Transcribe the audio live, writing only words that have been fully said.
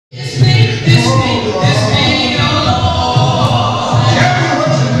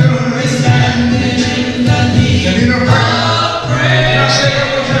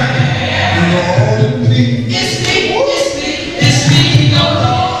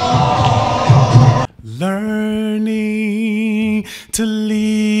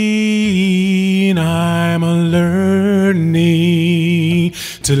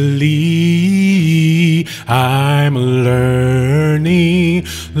to lean. I'm learning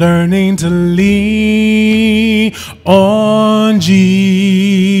to lean on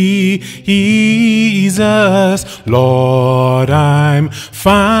Jesus. Lord, I'm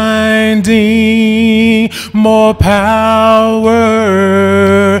finding more power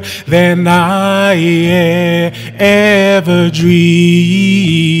than I ever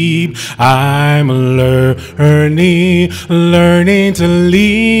dreamed. I'm learning to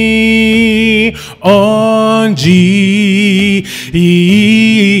lean on Jesus.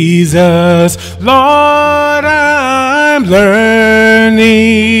 Lord, I'm learning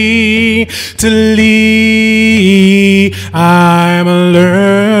to lean. I'm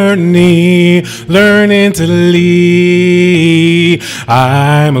learning to lean.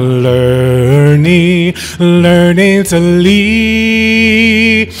 I'm learning to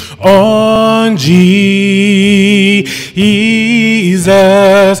lean on Jesus.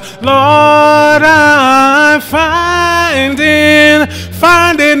 Lord, I'm finding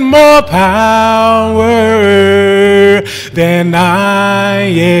more power than I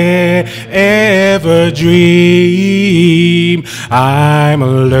ever dreamed. I'm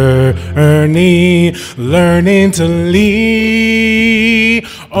learning to lean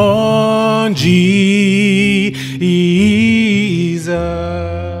on Jesus.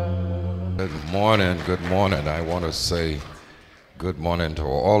 Good morning. I want to say good morning to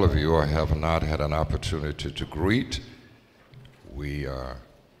all of you I have not had an opportunity to greet. We are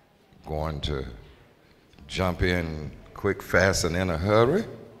going to jump in quick, fast, and in a hurry.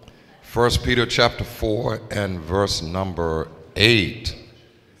 1 Peter chapter 4 and verse number 8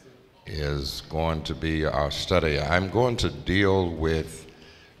 is going to be our study. I'm going to deal with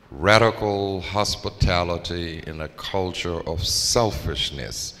radical hospitality in a culture of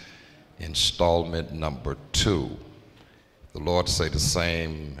selfishness, installment number 2. The Lord say the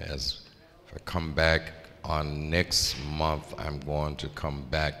same as if I come back on next month, I'm going to come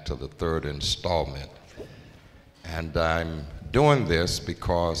back to the 3rd installment. And I'm doing this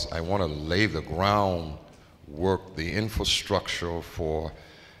because I want to lay the groundwork, the infrastructure for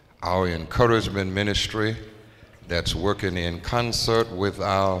our encouragement ministry that's working in concert with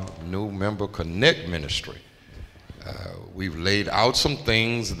our new member Connect ministry. We've laid out some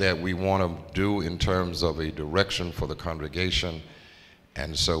things that we want to do in terms of a direction for the congregation,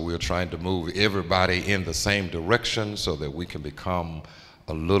 and so we're trying to move everybody in the same direction so that we can become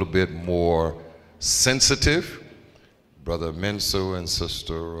a little bit more sensitive. Brother Mensu and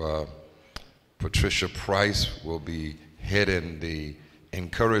Sister Patricia Price will be heading the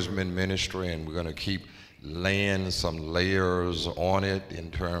encouragement ministry, and we're going to keep laying some layers on it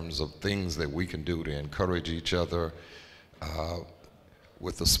in terms of things that we can do to encourage each other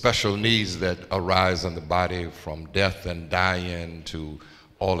with the special needs that arise in the body, from death and dying to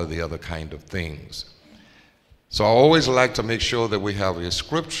all of the other kind of things. So I always like to make sure that we have a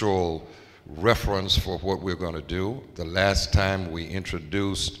scriptural reference for what we're going to do. The last time we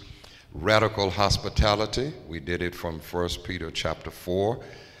introduced radical hospitality, we did it from 1 Peter chapter 4.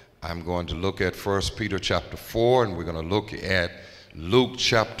 I'm going to look at 1 Peter chapter 4, and we're going to look at Luke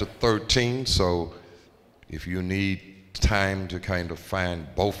chapter 13. So if you need time to kind of find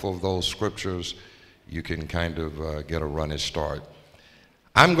both of those scriptures, you can kind of get a running start.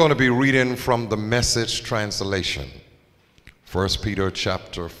 I'm going to be reading from the Message translation, 1 Peter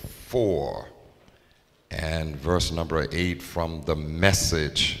chapter 4 and verse number 8 from the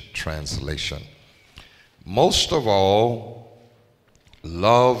Message translation. Most of all,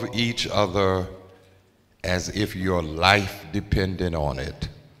 love each other as if your life depended on it.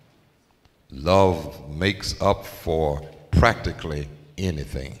 Love makes up for practically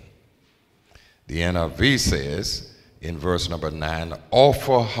anything. The NIV says in verse number 9,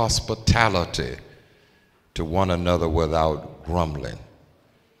 offer hospitality to one another without grumbling.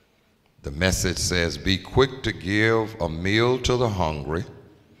 The Message says, be quick to give a meal to the hungry,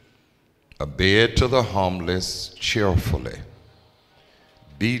 a bed to the homeless cheerfully.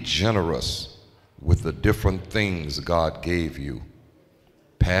 Be generous with the different things God gave you,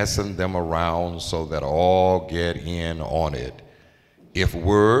 passing them around so that all get in on it. If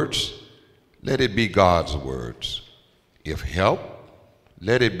words, let it be God's words. If help,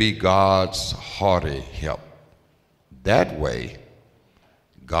 let it be God's hearty help. That way,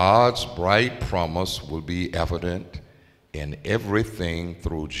 God's bright promise will be evident in everything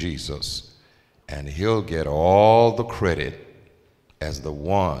through Jesus, and he'll get all the credit as the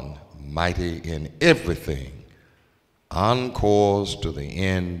one mighty in everything, encores to the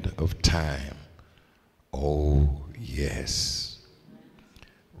end of time. Oh, yes.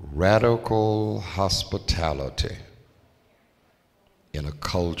 Radical hospitality. in a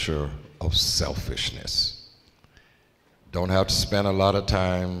culture of selfishness. Don't have to spend a lot of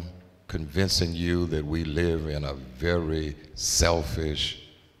time convincing you that we live in a very selfish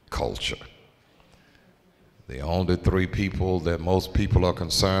culture. The only three people that most people are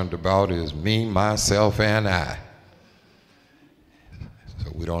concerned about is me, myself, and I.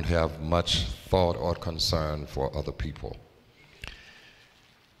 So we don't have much thought or concern for other people.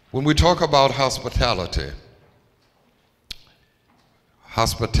 When we talk about hospitality,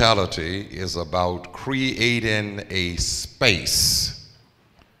 hospitality is about creating a space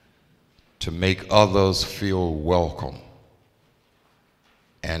to make others feel welcome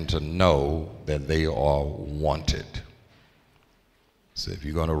and to know that they are wanted. So if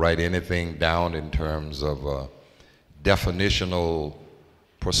you're going to write anything down in terms of a definitional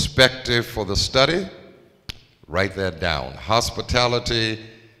perspective for the study, write that down. Hospitality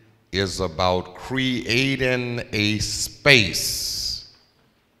is about creating a space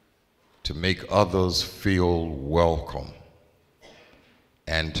to make others feel welcome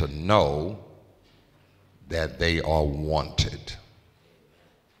and to know that they are wanted.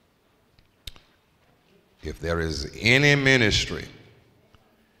 If there is any ministry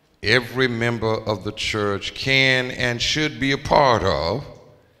every member of the church can and should be a part of,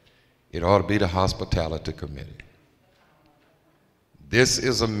 it ought to be the hospitality committee. This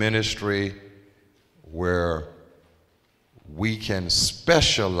is a ministry where we can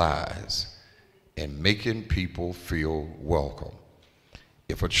specialize in making people feel welcome.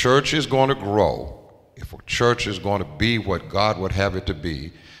 If a church is going to grow, if a church is going to be what God would have it to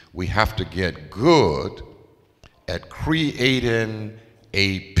be, we have to get good at creating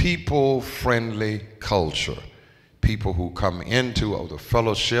a people-friendly culture. People who come into the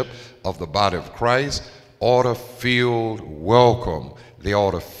fellowship of the body of Christ ought to feel welcome. They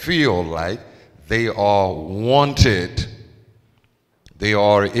ought to feel like they are wanted. They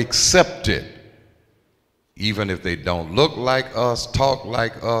are accepted, even if they don't look like us, talk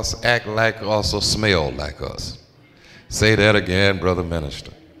like us, act like us, or smell like us. Say that again, brother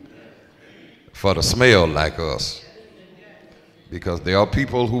minister. For to smell like us. Because there are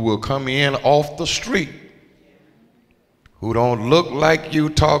people who will come in off the street who don't look like you,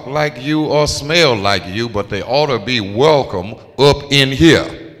 talk like you, or smell like you, but they ought to be welcome up in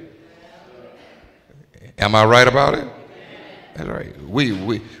here. Am I right about it? That's right.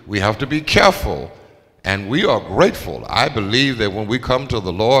 We have to be careful, and we are grateful. I believe that when we come to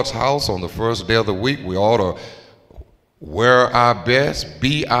the Lord's house on the first day of the week, we ought to wear our best,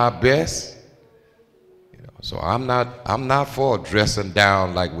 be our best. So I'm not for dressing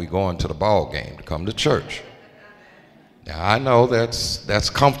down like we going to the ball game to come to church. Now I know that's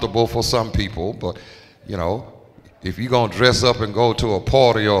comfortable for some people, but you know, if you're gonna dress up and go to a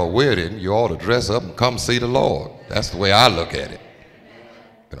party or a wedding, you ought to dress up and come see the Lord. That's the way I look at it.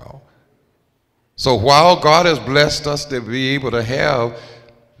 You know. So while God has blessed us to be able to have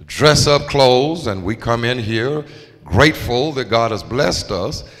dress up clothes, and we come in here grateful that God has blessed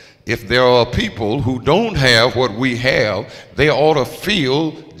us, if there are people who don't have what we have, they ought to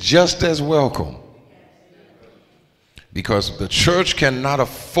feel just as welcome. Because the church cannot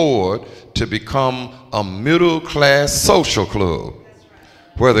afford to become a middle-class social club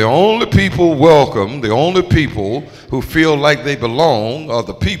where the only people welcome, the only people who feel like they belong are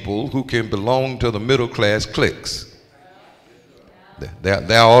the people who can belong to the middle-class cliques.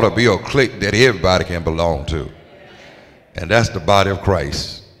 There ought to be a clique that everybody can belong to, and that's the body of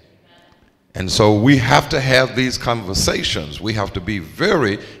Christ. And so we have to have these conversations. We have to be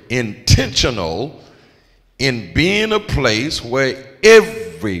very intentional in being a place where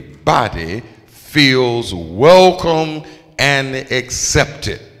everybody feels welcome and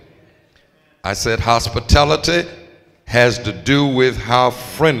accepted. I said hospitality has to do with how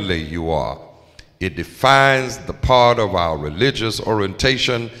friendly you are. It defines the part of our religious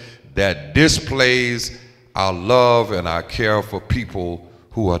orientation that displays our love and our care for people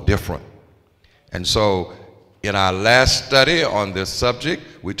who are different. And so in our last study on this subject,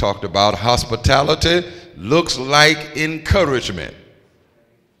 we talked about hospitality looks like encouragement.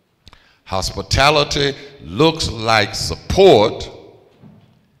 Hospitality looks like support,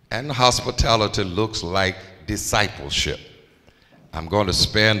 and hospitality looks like discipleship. I'm going to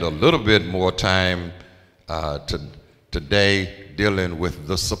spend a little bit more time today dealing with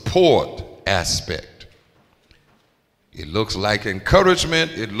the support aspect. It looks like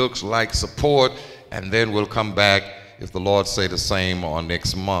encouragement, it looks like support, and then we'll come back, if the Lord say the same, on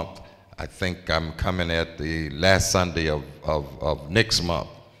next month. I think I'm coming at the last Sunday of next month,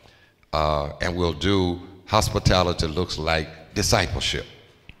 and we'll do hospitality looks like discipleship.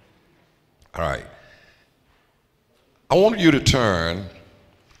 All right. I want you to turn,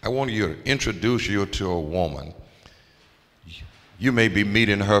 I want you to introduce you to a woman. You may be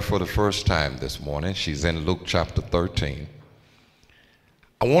meeting her for the first time this morning. She's in Luke chapter 13.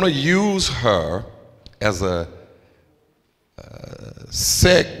 I want to use her as a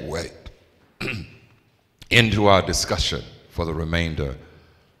segue into our discussion for the remainder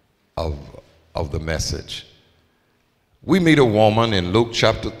of the message. We meet a woman in Luke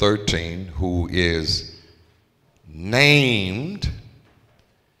chapter 13 who is named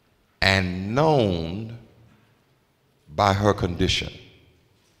and known by her condition.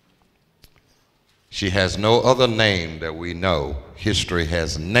 She has no other name that we know. History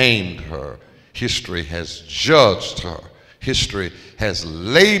has named her. History has judged her. History has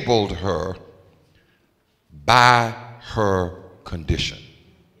labeled her by her condition.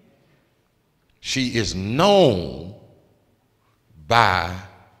 She is known by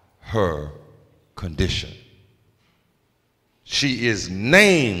her condition. She is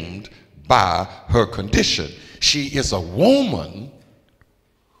named by her condition. She is a woman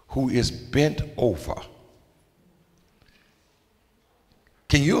who is bent over.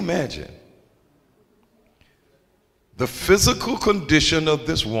 Can you imagine? The physical condition of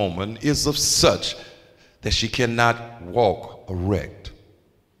this woman is of such that she cannot walk erect.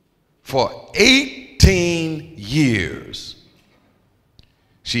 For 18 years,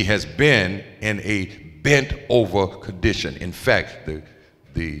 she has been in a bent over condition. In fact,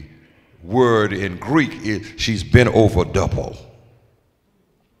 the word in Greek is she's bent over double.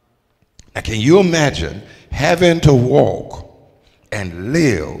 Now, can you imagine having to walk and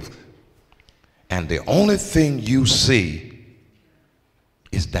live, and the only thing you see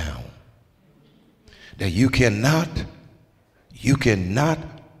is down? That you cannot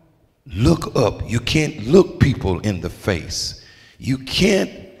look up. You can't look people in the face. You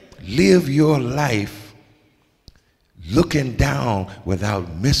can't live your life looking down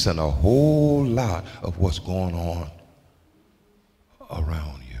without missing a whole lot of what's going on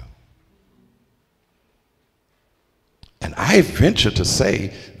around you. And I venture to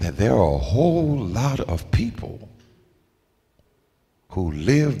say that there are a whole lot of people who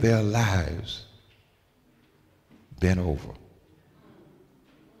live their lives bent over,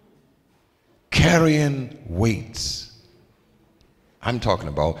 carrying weights. I'm talking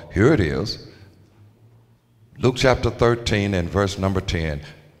about, here it is, Luke chapter 13 and verse number 10.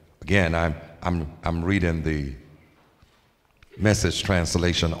 Again, I'm reading the Message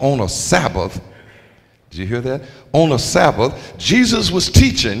translation. On a Sabbath, did you hear that? On a Sabbath, Jesus was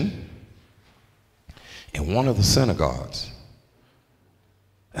teaching in one of the synagogues.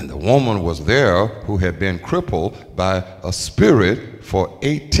 And the woman was there who had been crippled by a spirit for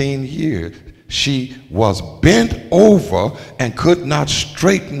 18 years. She was bent over and could not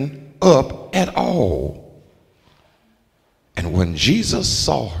straighten up at all. And when Jesus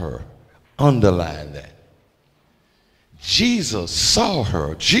saw her, underline that. Jesus saw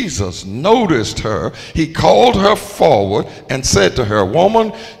her. Jesus noticed her. He called her forward and said to her,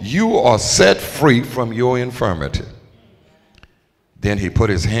 "Woman, you are set free from your infirmity." Then he put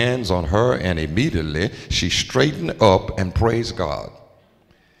his hands on her, and immediately she straightened up and praised God.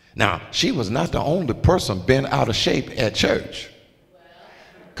 Now, she was not the only person bent out of shape at church,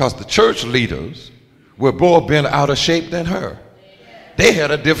 because the church leaders were more bent out of shape than her. They had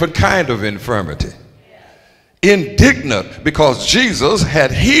a different kind of infirmity. Indignant because Jesus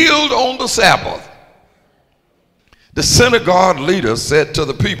had healed on the Sabbath, the synagogue leader said to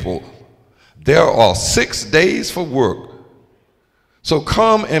the people, "There are 6 days for work, so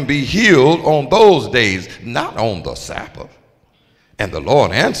come and be healed on those days, not on the Sabbath." And the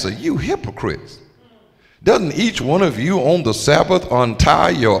Lord answered, "You hypocrites! Doesn't each one of you on the Sabbath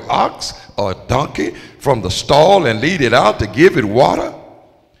untie your ox or donkey from the stall and lead it out to give it water?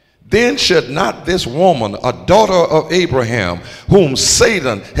 Then should not this woman, a daughter of Abraham, whom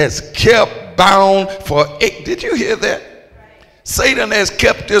Satan has kept bound for 8, did you hear that? Satan has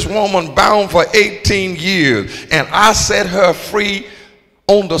kept this woman bound for 18 years, and I set her free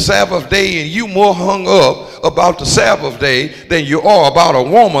on the Sabbath day, and you more hung up about the Sabbath day than you are about a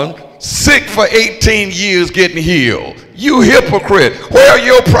woman sick for 18 years getting healed. You hypocrite. Where are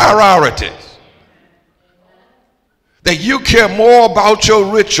your priorities? That you care more about your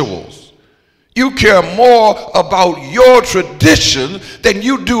rituals. You care more about your tradition than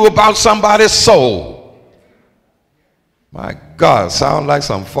you do about somebody's soul. My God, sound like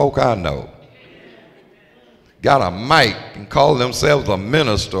some folk I know. Got a mic and call themselves a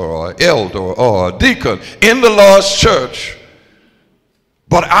minister or an elder or a deacon in the Lord's church.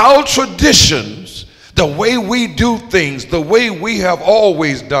 But our traditions, the the way we do things, the way we have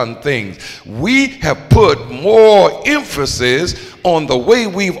always done things. We have put more emphasis on the way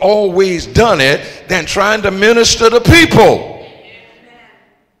we've always done it than trying to minister to people.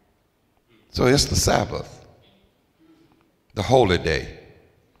 So it's the Sabbath, the holy day.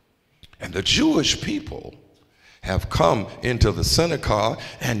 And the Jewish people have come into the synagogue,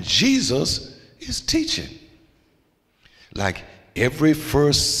 and Jesus is teaching. Like every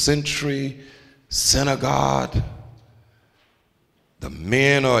first century synagogue, the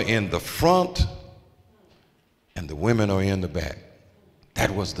men are in the front and the women are in the back.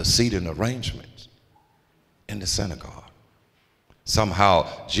 That was the seating arrangements in the synagogue. Somehow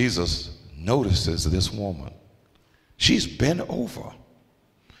Jesus notices this woman. She's bent over.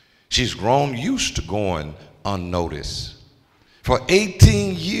 She's grown used to going unnoticed. For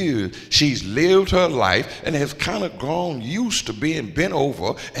 18 years, she's lived her life and has kind of grown used to being bent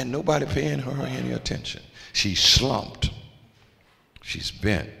over and nobody paying her any attention. She's slumped. She's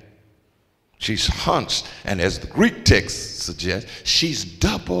bent. She's hunched. And as the Greek text suggests, she's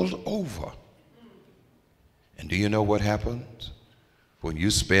doubled over. And do you know what happens? When you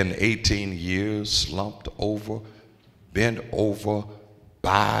spend 18 years slumped over, bent over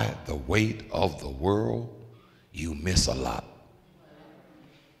by the weight of the world, you miss a lot.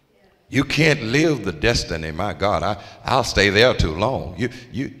 You can't live the destiny, my God, I'll stay there too long.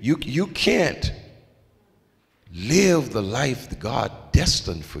 You can't live the life that God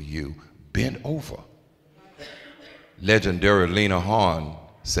destined for you bent over. Legendary Lena Horne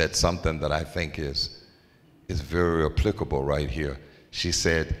said something that I think is very applicable right here. She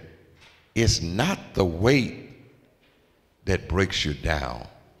said, it's not the weight that breaks you down,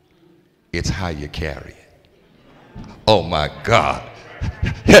 it's how you carry it. Oh my God.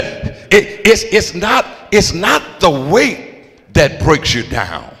 It's not the weight that breaks you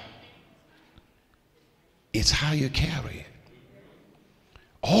down. It's how you carry it.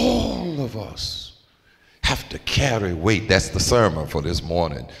 All of us have to carry weight. That's the sermon for this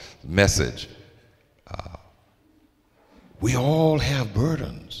morning message. We all have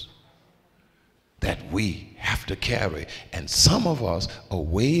burdens that we have to carry. And some of us are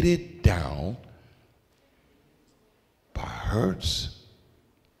weighted down by hurts,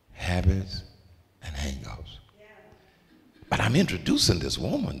 habits, and hang-ups. But I'm introducing this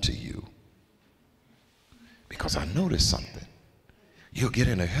woman to you because I noticed something. You'll get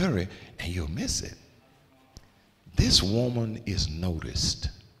in a hurry and you'll miss it. This woman is noticed.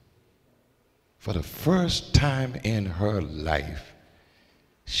 For the first time in her life,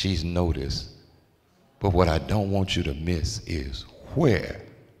 she's noticed. But what I don't want you to miss is where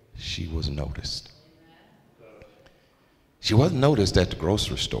she was noticed. She wasn't noticed at the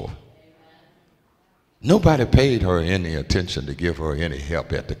grocery store. Nobody paid her any attention to give her any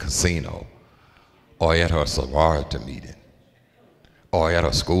help at the casino or at her sorority meeting or at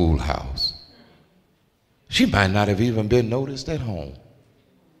her schoolhouse. She might not have even been noticed at home,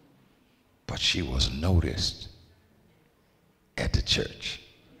 but she was noticed at the church.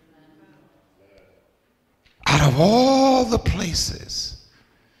 Out of all the places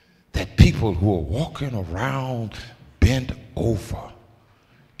that people who are walking around bent over,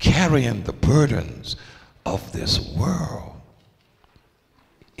 carrying the burdens of this world,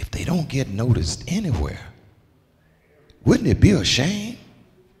 if they don't get noticed anywhere, wouldn't it be a shame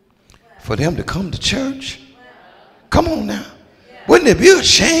for them to come to church? Come on now. Wouldn't it be a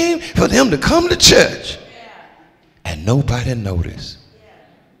shame for them to come to church and nobody notice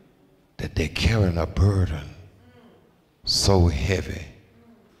that they're carrying a burden so heavy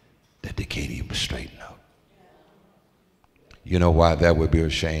that they can't even straighten up? You know why that would be a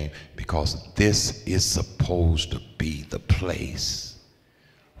shame? Because this is supposed to be the place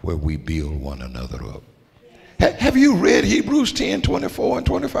where we build one another up. Have you read Hebrews 10:24 and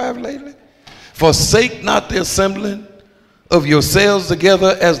 25 lately? Forsake not the assembling of yourselves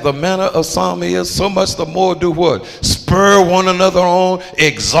together as the manner of some is, so much the more do what? Spur one another on,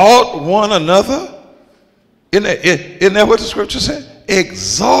 exalt one another. Isn't that what the scripture said?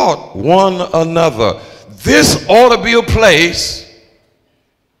 Exalt one another. This ought to be a place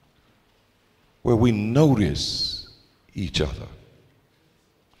where we notice each other.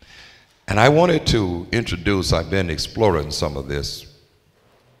 And I wanted to introduce, I've been exploring some of this,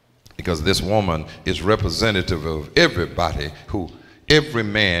 because this woman is representative of everybody every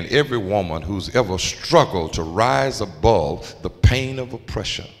man, every woman who's ever struggled to rise above the pain of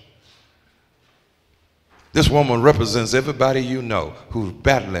oppression. This woman represents everybody you know who's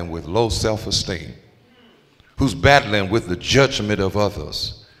battling with low self-esteem, who's battling with the judgment of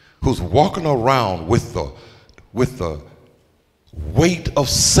others, who's walking around with the weight of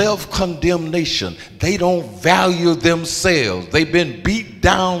self-condemnation. They don't value themselves. They've been beat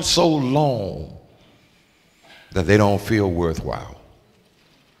down so long that they don't feel worthwhile.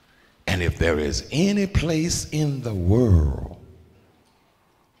 And if there is any place in the world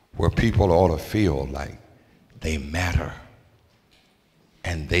where people ought to feel like they matter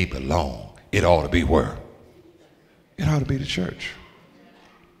and they belong, it ought to be where? It ought to be the church.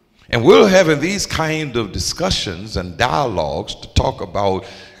 And we're having these kind of discussions and dialogues to talk about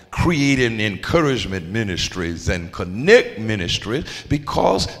creating encouragement ministries and connect ministries,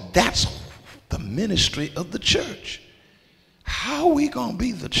 because that's the ministry of the church. How are we going to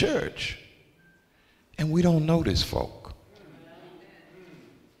be the church and we don't notice folk?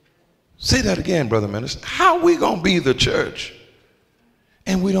 Say that again, brother minister. How are we going to be the church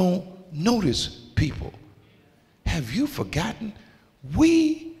and we don't notice people? Have you forgotten?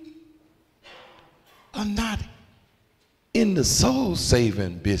 We are not in the soul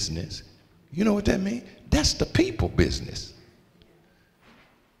saving business. You know what that means? That's the people business.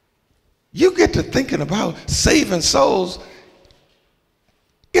 You get to thinking about saving souls.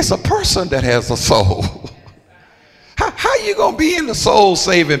 It's a person that has a soul. How you going to be in the soul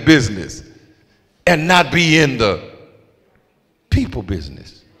saving business and not be in the people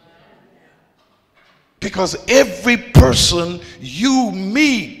business? Because every person you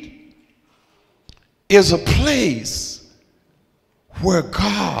meet is a place where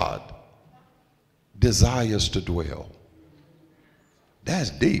God desires to dwell. That's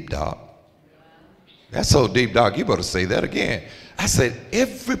deep, Doc. That's so deep, Doc. You better say that again. I said,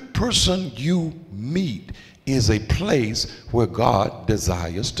 every person you meet is a place where God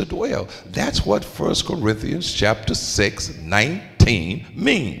desires to dwell. That's what 1 Corinthians chapter 6:19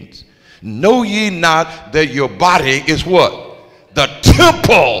 means. Know ye not that your body is what? The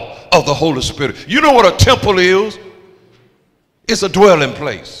temple of the Holy Spirit. You know what a temple is? It's a dwelling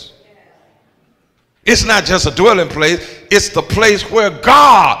place. It's not just a dwelling place, it's the place where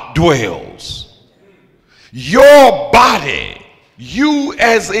God dwells. Your body, you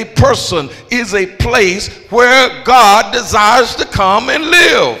as a person, is a place where God desires to come and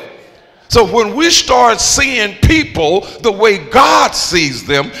live. So when we start seeing people the way God sees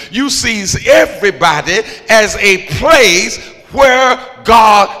them, you see everybody as a place where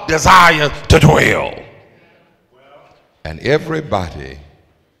God desires to dwell. And everybody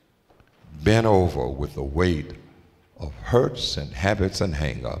bent over with the weight of hurts and habits and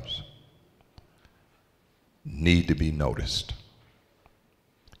hang-ups need to be noticed.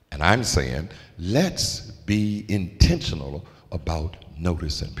 And I'm saying, let's be intentional about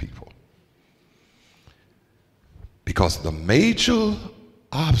noticing people. Because the major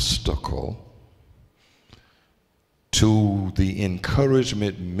obstacle to the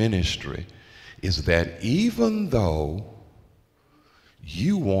encouragement ministry is that even though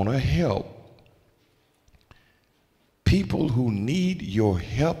you want to help, people who need your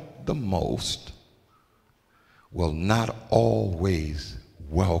help the most will not always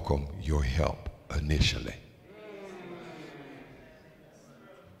welcome your help initially.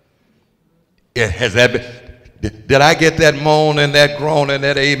 Has that been? Did I get that moan and that groan and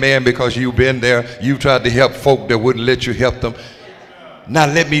that amen because you've been there? You tried to help folk that wouldn't let you help them. Now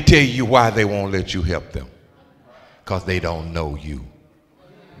let me tell you why they won't let you help them. Because they don't know you.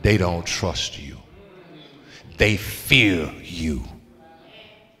 They don't trust you. They fear you.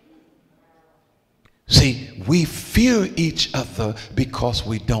 See, we fear each other because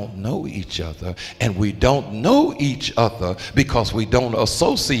we don't know each other, and we don't know each other because we don't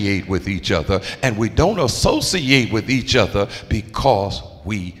associate with each other, and we don't associate with each other because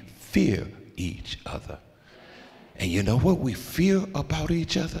we fear each other. And you know what we fear about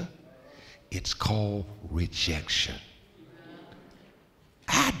each other? It's called rejection.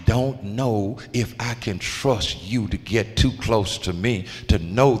 I don't know if I can trust you to get too close to me to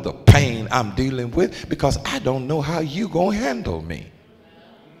know the pain I'm dealing with, because I don't know how you gonna handle me.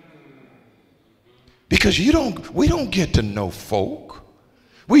 Because we don't get to know folk.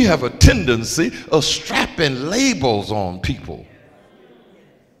 We have a tendency of strapping labels on people.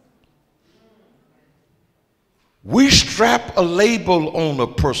 We strap a label on a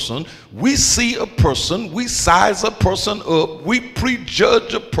person, we see a person, we size a person up, we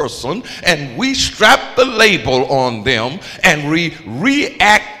prejudge a person, and we strap the label on them, and we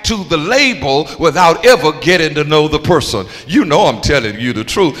react to the label without ever getting to know the person. You know I'm telling you the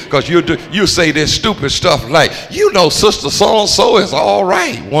truth, because you say this stupid stuff like, you know sister so-and-so is all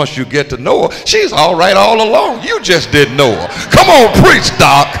right. Once you get to know her, she's all right all along. You just didn't know her. Come on, preach,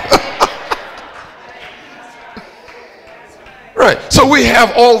 Doc. Right. So we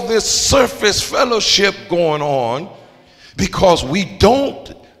have all this surface fellowship going on because we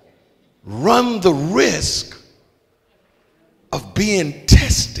don't run the risk of being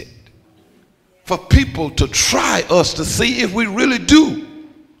tested for people to try us to see if we really do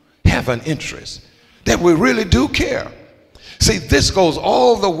have an interest, that we really do care. See, this goes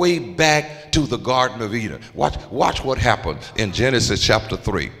all the way back to the Garden of Eden. Watch what happened in Genesis chapter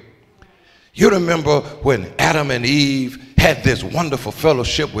 3. You remember when Adam and Eve had this wonderful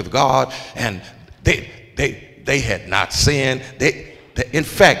fellowship with God, and they had not sinned. In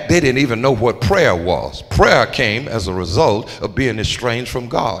fact, they didn't even know what prayer was. Prayer came as a result of being estranged from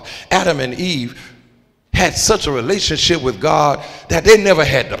God. Adam and Eve had such a relationship with God that they never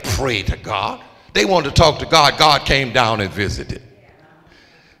had to pray to God. They wanted to talk to God. God came down and visited.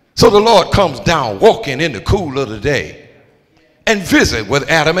 So the Lord comes down walking in the cool of the day and visit with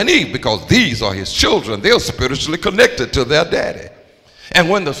Adam and Eve, because these are his children. They're spiritually connected to their daddy. And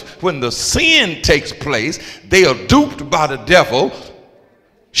when the sin takes place, they are duped by the devil.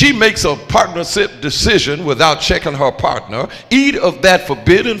 She makes a partnership decision without checking her partner, eat of that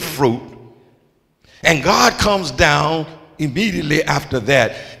forbidden fruit, and God comes down immediately after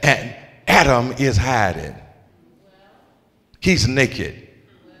that, and Adam is hiding. He's naked.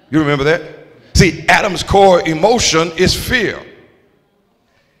 You remember that? See, Adam's core emotion is fear.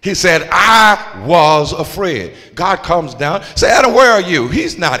 He said, I was afraid. God comes down, say, Adam, where are you?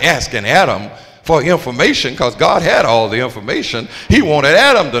 He's not asking Adam for information, because God had all the information. He wanted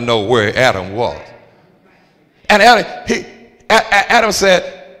Adam to know where Adam was. And Adam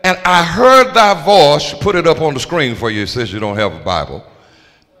said, and I heard thy voice. Put it up on the screen for you since you don't have a Bible.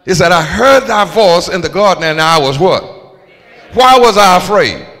 He said, I heard thy voice in the garden, and I was what? Why was I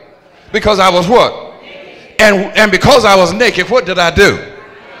afraid? Because I was what? And because I was naked, what did I do?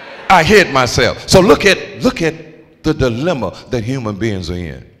 I hid myself. So look at the dilemma that human beings are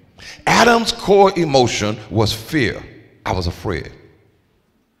in. Adam's core emotion was fear. I was afraid.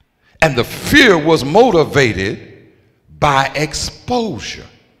 And the fear was motivated by exposure.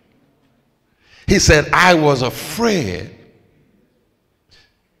 He said, I was afraid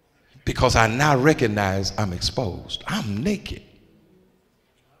because I now recognize I'm exposed. I'm naked.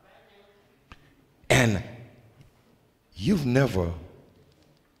 And you've never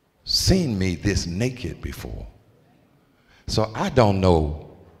seen me this naked before. So I don't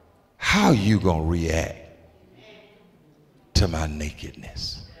know how you gonna react to my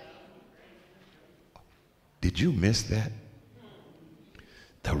nakedness. Did you miss that?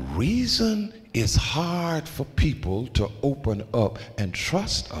 The reason it's hard for people to open up and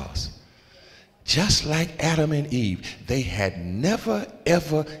trust us, just like Adam and Eve, they had never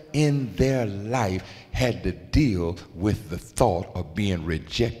ever in their life had to deal with the thought of being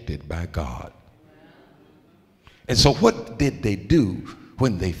rejected by God. And so what did they do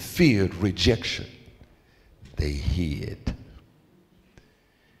when they feared rejection? They hid.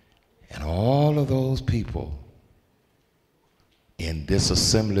 And all of those people in this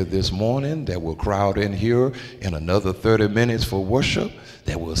assembly this morning that will crowd in here in another 30 minutes for worship,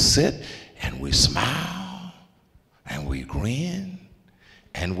 that will sit and we smile and we grin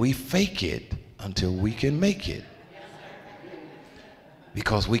and we fake it until we can make it.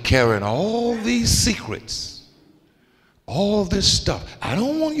 Because we carrying all these secrets, all this stuff. I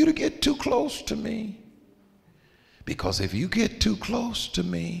don't want you to get too close to me, because if you get too close to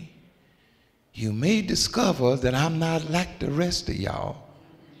me, you may discover that I'm not like the rest of y'all.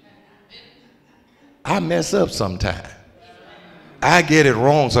 I mess up sometimes. I get it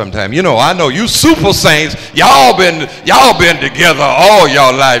wrong sometimes. You know, I know you super saints, y'all been together all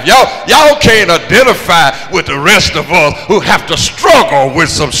y'all life. Y'all can't identify with the rest of us who have to struggle with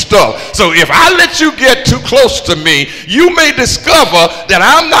some stuff. So if I let you get too close to me, you may discover that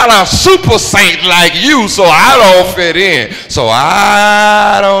I'm not a super saint like you, so I don't fit in. So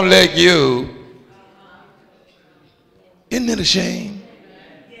I don't let you. Isn't it a shame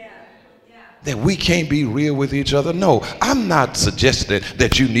that we can't be real with each other? No, I'm not suggesting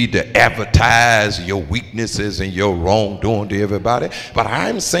that you need to advertise your weaknesses and your wrongdoing to everybody, but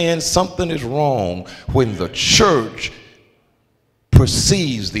I'm saying something is wrong when the church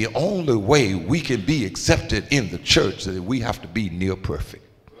perceives the only way we can be accepted in the church that we have to be near perfect.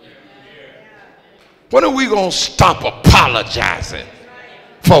 When are we going to stop apologizing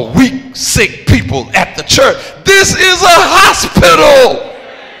for weak, sick people at the church? This is a hospital.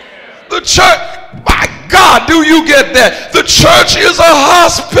 The church, my God, do you get that? The church is a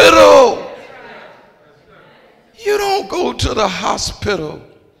hospital. You don't go to the hospital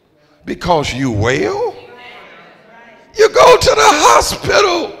because you well. You go to the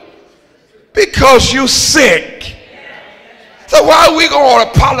hospital because you're sick. So why are we going to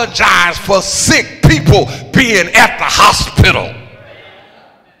apologize for sick people being at the hospital?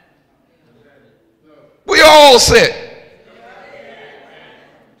 We all sick.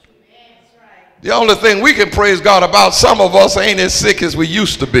 The only thing we can praise God about, some of us ain't as sick as we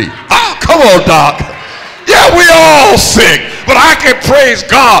used to be. Oh, come on, Doc. Yeah, we all sick, but I can praise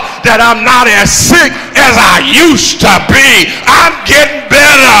God that I'm not as sick as I used to be. I'm getting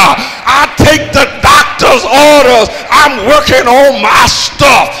better. I take the doctor's orders. I'm working on my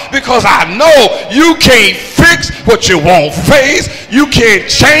stuff because I know you can't fix what you won't face. You can't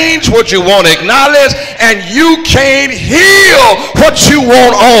change what you won't acknowledge, and you can't heal what you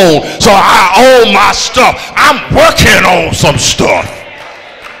won't own. So I own my stuff. I'm working on some stuff.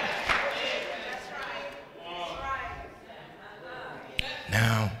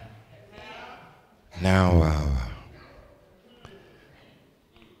 Now,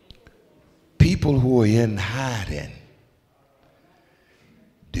 people who are in hiding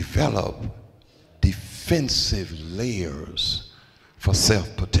develop defensive layers for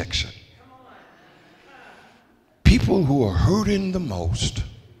self-protection. People who are hurting the most,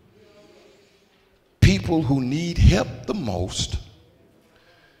 people who need help the most,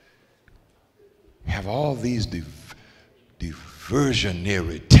 have all these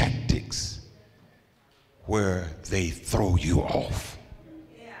diversionary tactics where they throw you off.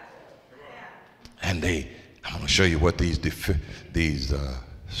 And I'm going to show you what these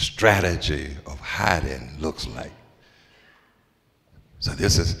strategy of hiding looks like. So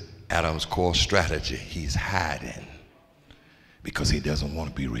this is Adam's core strategy. He's hiding because he doesn't want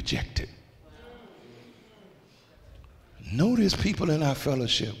to be rejected. Notice people in our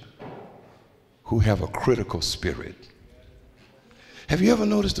fellowship who have a critical spirit. Have you ever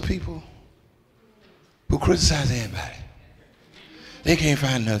noticed the people who criticize everybody? They can't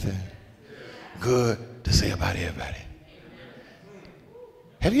find nothing good to say about everybody.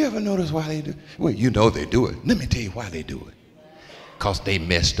 Have you ever noticed why they do? Well, you know they do it. Let me tell you why they do it. Because they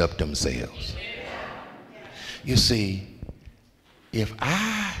messed up themselves. You see, if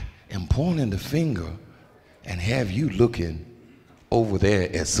I am pointing the finger and have you looking over there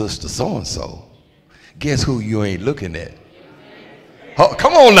at Sister so-and-so, guess who you ain't looking at? Oh,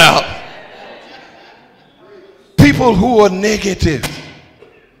 come on now. People who are negative,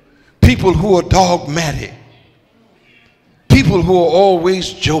 people who are dogmatic, people who are always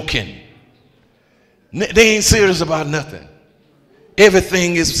joking, they ain't serious about nothing.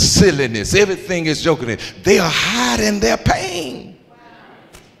 Everything is silliness, everything is joking. They are hiding their pain.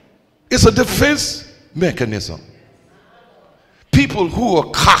 It's a defense mechanism. People who are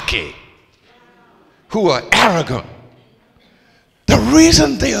cocky, who are arrogant, the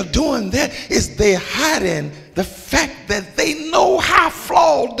reason they are doing that is they're hiding the fact that they know how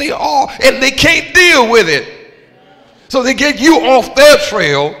flawed they are and they can't deal with it. So they get you off their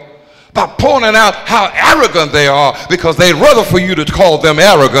trail by pointing out how arrogant they are, because they'd rather for you to call them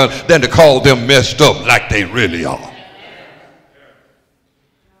arrogant than to call them messed up like they really are.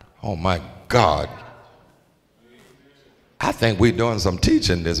 Oh my God. I think we're doing some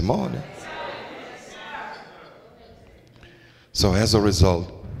teaching this morning. So as a result,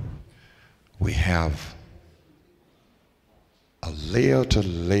 we have a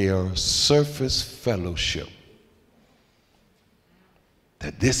layer-to-layer surface fellowship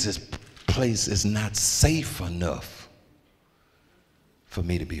that place is not safe enough for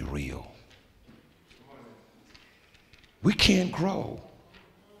me to be real. We can't grow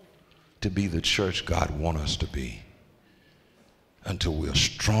to be the church God wants us to be until we're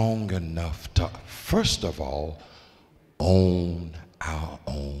strong enough to, first of all, own our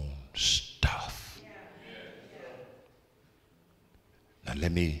own stuff. Now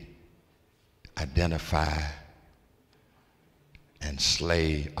let me identify and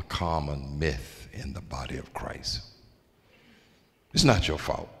slay a common myth in the body of Christ. It's not your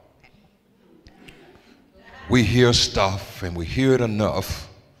fault. We hear stuff and we hear it enough,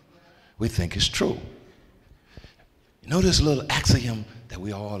 we think it's true. You know this little axiom that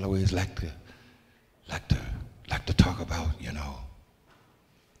we all always like to talk about, you know.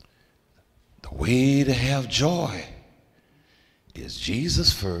 The way to have joy is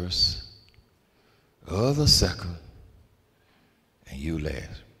Jesus first, others second, and you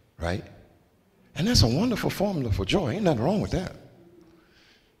last, right? And that's a wonderful formula for joy. Ain't nothing wrong with that.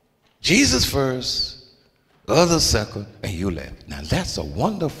 Jesus first, others second, and you last. Now that's a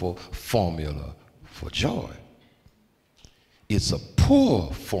wonderful formula for joy. It's a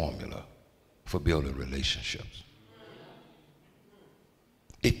poor formula for building relationships.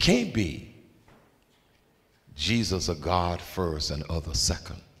 It can't be Jesus or God first and others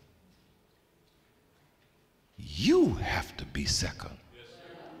second. you have to be second.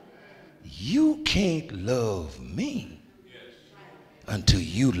 You can't love me until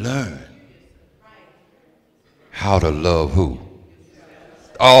you learn how to love who?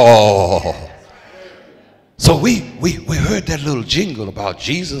 Oh. So we heard that little jingle about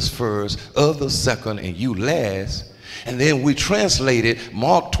Jesus first, others second, and you last. And then we translated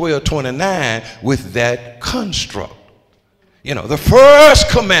Mark 12:29 with that construct. You know, the first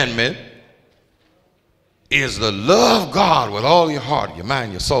commandment is to love God with all your heart, your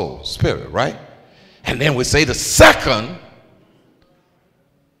mind, your soul, spirit, right? And then we say the second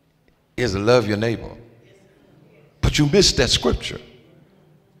is to love your neighbor. But you missed that scripture.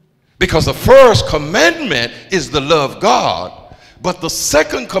 Because the first commandment is to love God, but the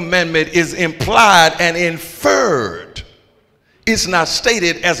second commandment is implied and inferred. It's not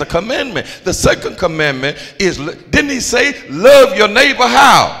stated as a commandment. The second commandment is, didn't he say, love your neighbor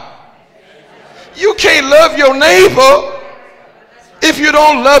how? You can't love your neighbor if you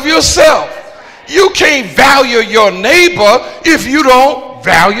don't love yourself. You can't value your neighbor if you don't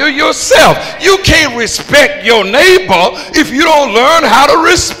value yourself. You can't respect your neighbor if you don't learn how to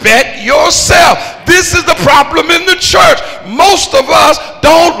respect yourself. This is the problem in the church. Most of us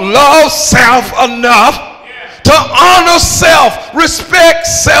don't love self enough to honor self, respect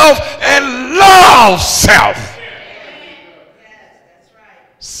self, and love self.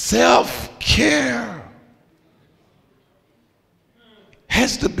 Self-care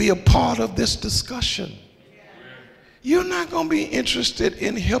has to be a part of this discussion. You're not going to be interested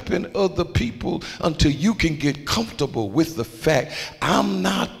in helping other people until you can get comfortable with the fact I'm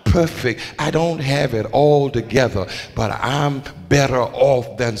not perfect. I don't have it all together, but I'm better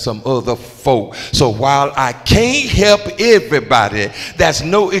off than some other folk. So while I can't help everybody, that's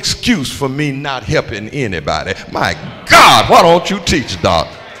no excuse for me not helping anybody. My God, why don't you teach, Doc?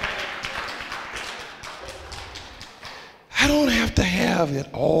 I don't have to have it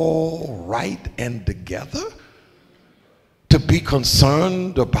all right and together to be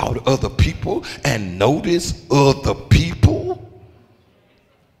concerned about other people and notice other people.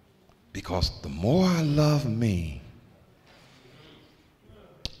 Because the more I love me,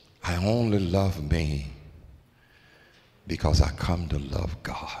 I only love me because I come to love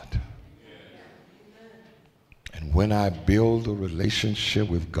God. And when I build a relationship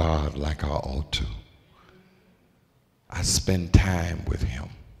with God like I ought to, I spend time with him.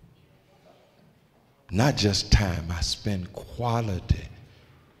 Not just time, I spend quality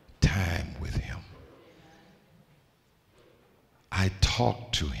time with him. I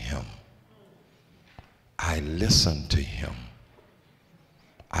talk to him. I listen to him.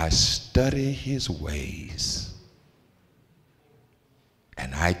 I study his ways.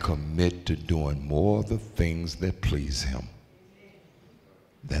 And I commit to doing more of the things that please him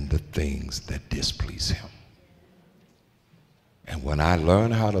than the things that displease him. And when I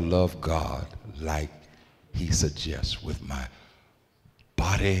learn how to love God like he suggests, with my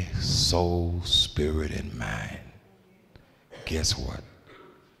body, soul, spirit, and mind, guess what?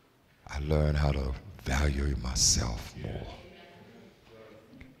 I learn how to value myself more.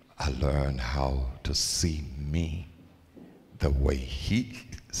 I learn how to see me the way he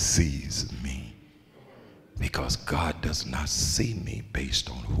sees me. Because God does not see me based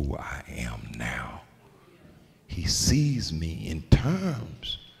on who I am now. He sees me in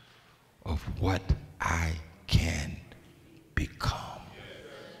terms of what I can become.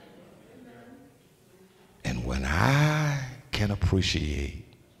 And when I can appreciate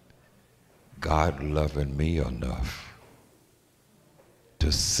God loving me enough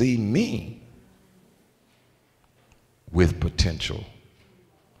to see me with potential,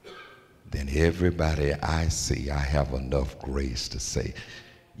 then everybody I see, I have enough grace to say,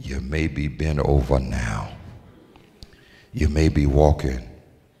 you may be bent over now. You may be walking,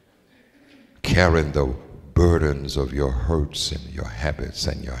 carrying the burdens of your hurts and your habits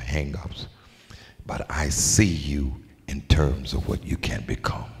and your hang-ups. But I see you in terms of what you can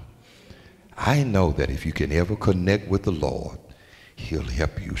become. I know that if you can ever connect with the Lord, he'll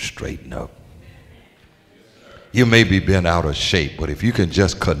help you straighten up. You may be bent out of shape, but if you can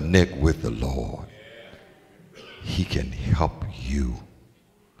just connect with the Lord, he can help you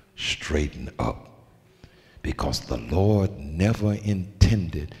straighten up. Because the Lord never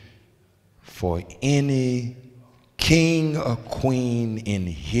intended for any king or queen in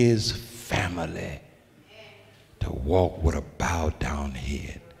his family to walk with a bowed down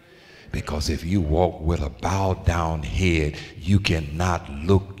head. Because if you walk with a bowed down head, you cannot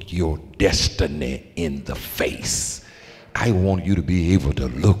look your destiny in the face. I want you to be able to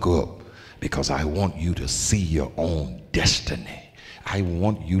look up, because I want you to see your own destiny. I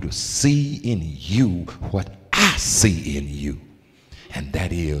want you to see in you what see in you. And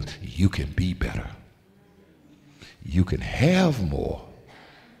that is, you can be better. You can have more,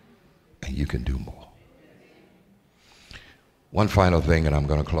 and you can do more. One final thing, and I'm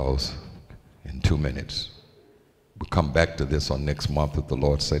going to close in 2 minutes. We'll come back to this on next month if the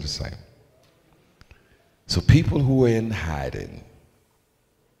Lord say the same. So people who are in hiding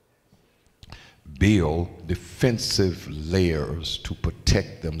build defensive layers to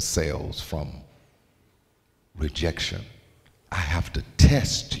protect themselves from rejection. I have to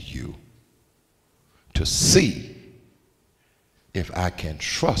test you to see if I can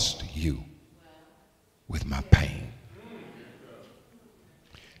trust you with my pain.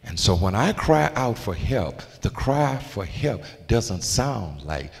 And so when I cry out for help, the cry for help doesn't sound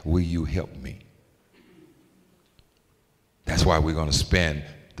like, will you help me? That's why we're going to spend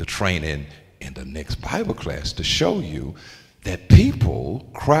the training in the next Bible class to show you that people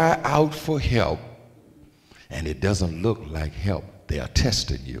cry out for help and it doesn't look like help. They are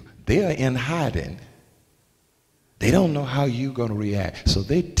testing you. They are in hiding. They don't know how you're going to react. So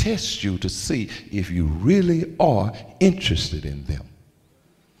they test you to see if you really are interested in them.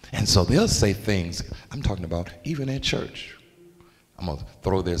 And so they'll say things, I'm talking about even in church. I'm going to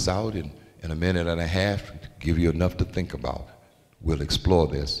throw this out in a minute and a half, give you enough to think about. We'll explore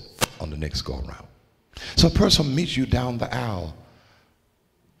this on the next go around. So a person meets you down the aisle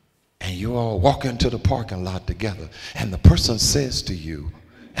and you all walk into the parking lot together and the person says to you,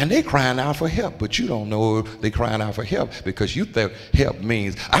 and they're crying out for help, but you don't know they're crying out for help because you think help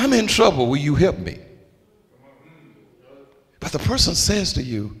means, I'm in trouble, will you help me? But the person says to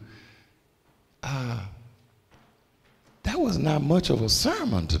you, that was not much of a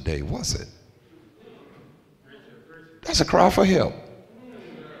sermon today, was it? That's a cry for help.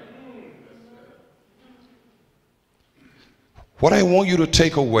 What I want you to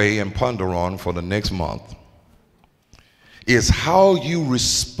take away and ponder on for the next month is how you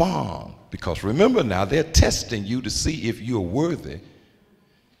respond. Because remember now, they're testing you to see if you're worthy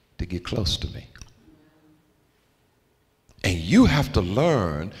to get close to me. And you have to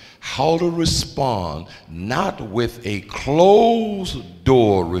learn how to respond, not with a closed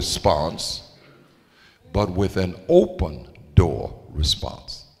door response, but with an open door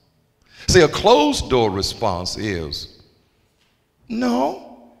response. See, a closed door response is,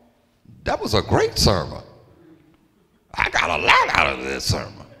 no, that was a great sermon. I got a lot out of this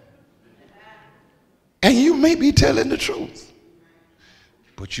sermon. And you may be telling the truth,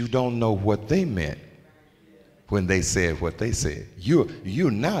 but you don't know what they meant when they said what they said.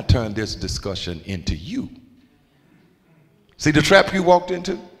 You now turn this discussion into you. See the trap you walked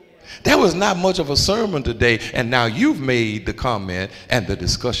into? There was not much of a sermon today, and now you've made the comment and the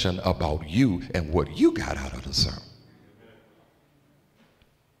discussion about you and what you got out of the sermon.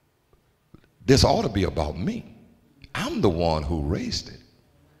 This ought to be about me. I'm the one who raised it.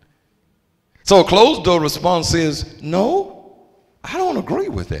 So a closed door response is, no, I don't agree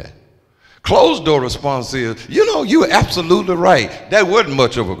with that. Closed door response is, you know, you're absolutely right. That wasn't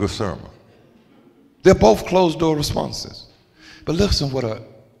much of a good sermon. They're both closed door responses. But listen what an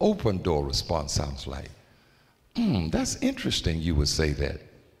open door response sounds like. That's interesting you would say that.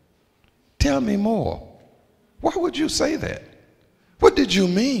 Tell me more. Why would you say that? What did you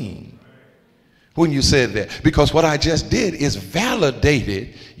mean when you said that? Because what I just did is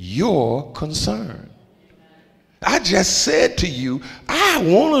validated your concern. I just said to you, I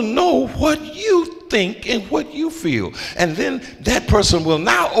want to know what you think and what you feel. And then that person will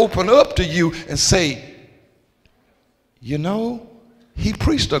now open up to you and say, you know, he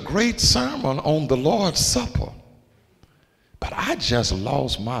preached a great sermon on the Lord's Supper, but I just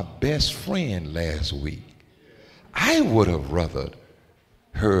lost my best friend last week. I would have rather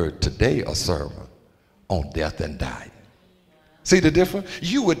heard today a sermon on death and dying. See the difference?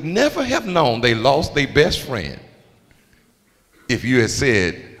 You would never have known they lost their best friend if you had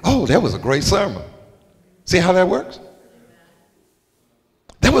said, oh, that was a great sermon. See how that works?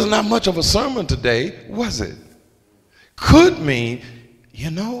 There was not much of a sermon today, was it? Could mean,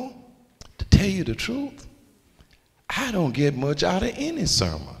 you know, to tell you the truth, I don't get much out of any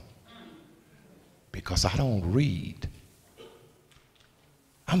sermon because I don't read.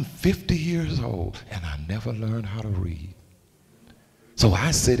 I'm 50 years old and I never learned how to read. So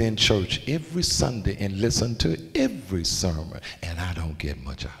I sit in church every Sunday and listen to every sermon, and I don't get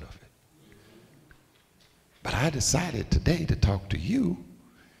much out of it. But I decided today to talk to you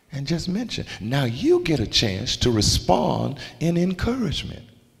and just mention. Now you get a chance to respond in encouragement.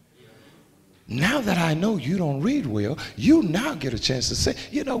 now that I know you don't read well, you now get a chance to say,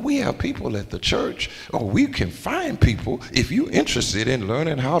 you know, we have people at the church, or we can find people, if you're interested in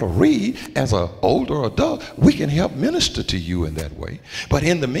learning how to read as an older adult, we can help minister to you in that way. But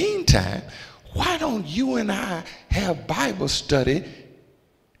in the meantime, why don't you and I have Bible study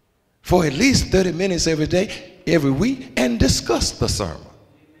for at least 30 minutes every day, every week, and discuss the sermon?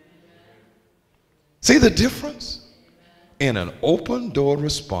 See the difference in an open door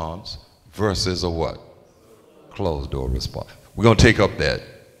response versus a what? Closed door response. We're going to take up that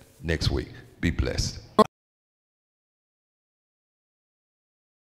next week. Be blessed.